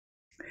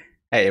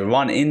Hey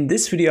everyone, in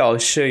this video I'll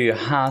show you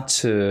how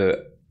to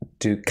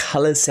do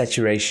color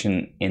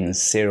saturation in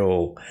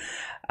SiriL.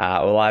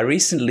 I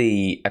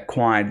recently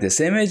acquired this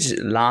image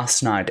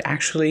last night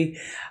actually.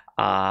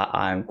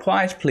 I'm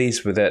quite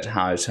pleased with it,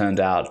 how it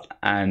turned out,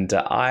 and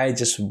I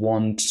just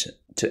want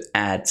to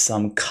add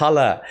some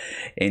color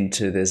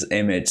into this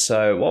image.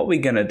 So what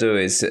we're going to do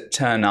is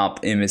turn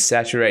up image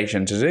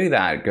saturation. To do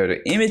that, go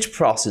to image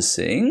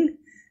processing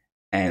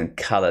and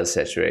color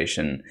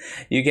saturation.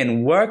 You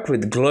can work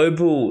with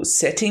global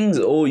settings,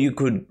 or you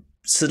could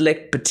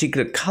select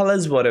particular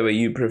colors, whatever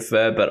you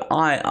prefer, but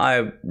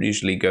I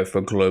usually go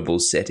for global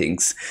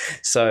settings.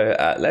 So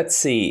let's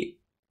see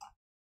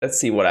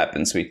what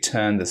happens. We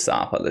turn this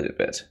up a little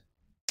bit.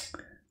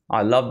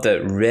 I love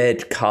the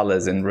red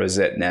colors in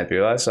Rosette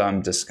Nebula, so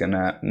I'm just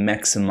gonna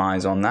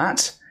maximize on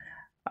that.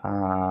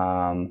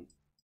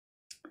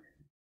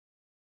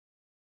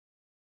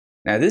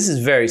 Now this is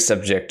very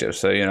subjective,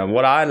 so you know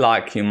what I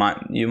like, you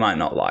might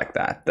not like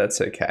that. That's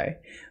okay,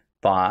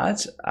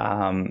 but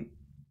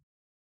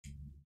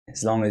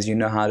as long as you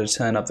know how to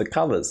turn up the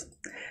colors.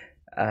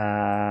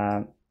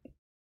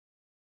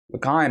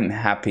 Look, I'm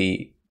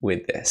happy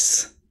with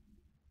this.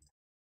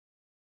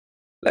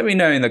 Let me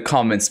know in the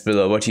comments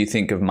below what you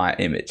think of my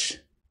image.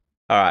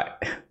 All right.